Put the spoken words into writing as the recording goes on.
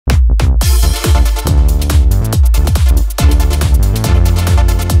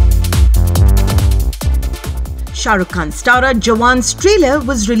Shah Rukh Khan starrer Jawan's trailer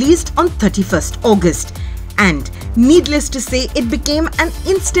was released on 31st August. And needless to say, it became an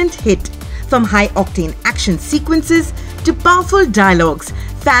instant hit. From high-octane action sequences to powerful dialogues,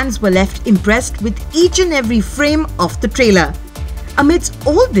 fans were left impressed with each and every frame of the trailer. Amidst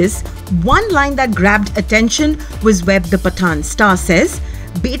all this, one line that grabbed attention was where the Pathaan star says,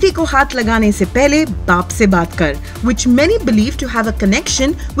 "Bete ko haath lagane se pahle baap se baat kar," which many believe to have a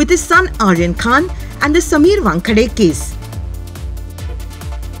connection with his son Aryan Khan and the Wankhede case.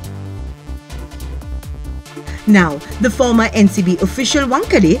 Now, the former NCB official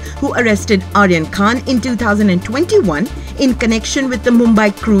Wankhede, who arrested Aryan Khan in 2021 in connection with the Mumbai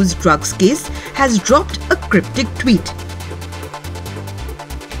cruise drugs case, has dropped a cryptic tweet.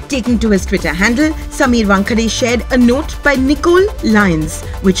 Taking to his Twitter handle, Wankhede shared a note by Nicole Lyons,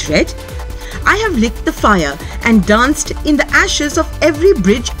 which read, "I have lit the fire and danced in the ashes of every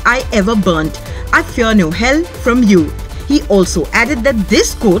bridge I ever burnt. I fear no hell from you." He also added that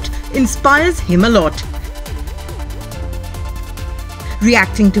this quote inspires him a lot.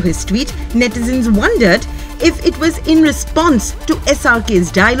 Reacting to his tweet, netizens wondered if it was in response to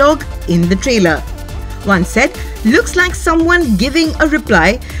SRK's dialogue in the trailer. One said, "Looks like someone giving a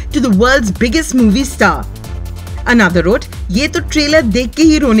reply to the world's biggest movie star." Another wrote, "Ye to trailer dekh ke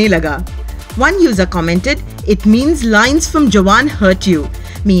hi rone laga." One user commented, "It means lines from Jawan hurt you."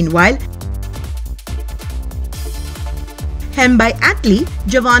 Meanwhile, hem by Atlee,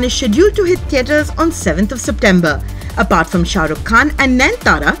 Jawan is scheduled to hit theatres on 7th of September. Apart from Shah Rukh Khan and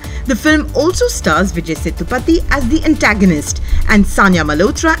Nayanthara, the film also stars Vijay Sethupathi as the antagonist and Sanya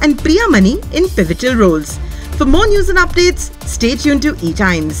Malhotra and Priya Mani in pivotal roles. For more news and updates, stay tuned to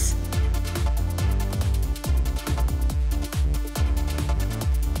ETimes.